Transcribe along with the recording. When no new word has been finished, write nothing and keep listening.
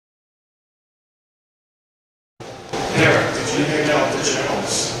Derek, did you hand out the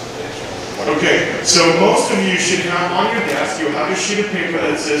channels? Okay, so most of you should have on your desk, you'll have a sheet of paper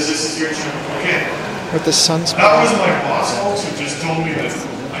that says this is your channel. Okay. With the sunspot. That was my boss also who just told me that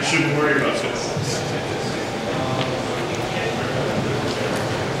I shouldn't worry about this.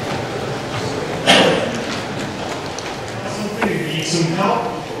 Something you need some help?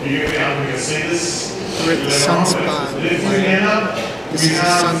 I'm going to say this. We're at the sunspot. This is a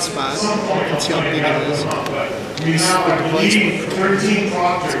sunspot. You can see how big it is. This is the device we're 13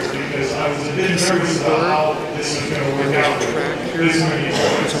 proctors because I was a bit nervous about how this was going to work out. Track here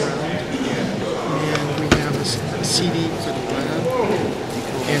that goes around. And we have a CD for the lab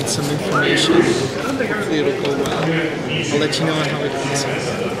and some information. Hopefully it'll go well. I'll let you know how it goes.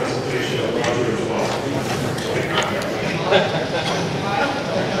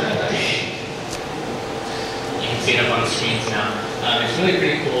 See it up on the screens now. It's really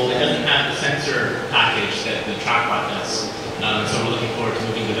pretty cool. It doesn't have the sensor package that the TrackBot does, so we're looking forward to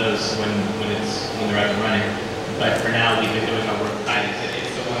moving to those when they're up and running. But for now, we've been doing our work by it.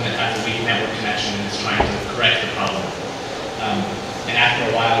 It's the one that has a weak network connection and is trying to correct the problem. And after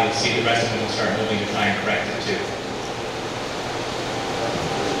a while, you'll see the rest of them will start moving to try and correct it too.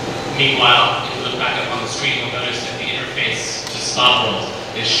 Meanwhile, if you look back up on the screen, you'll notice that the interface to SpotWorld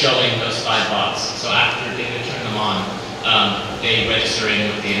is showing those 5 bots. So after David turned them on, they register in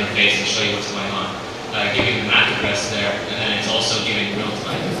with the interface and show you what's going on, giving the MAC address there, and then it's also giving real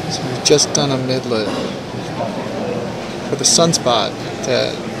time. So we've just done a midlet with a sunspot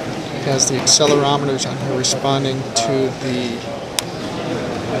that has the accelerometers on here responding to the.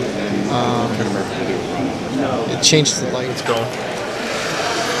 It changes the light. It's going.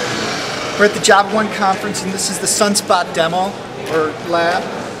 We're at the JavaOne conference, and this is the sunspot demo or lab,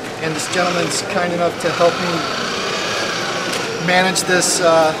 and this gentleman's kind enough to help me manage this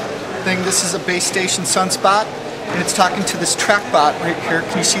thing. This is a base station sunspot, and it's talking to this TrackBot right here.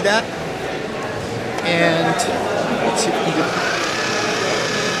 Can you see that? And let's see if we can get it.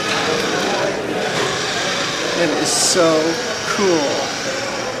 It is so cool.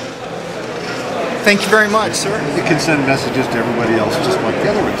 Thank you very much, sir. It can send messages to everybody else just like the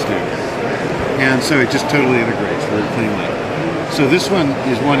other ones do. And so it just totally integrates very cleanly. So this one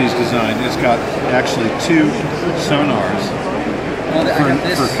is one he's designed. It's got actually 2 sonars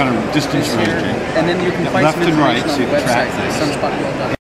for kind of distance ranging. And then you can find left and right, so you can track things.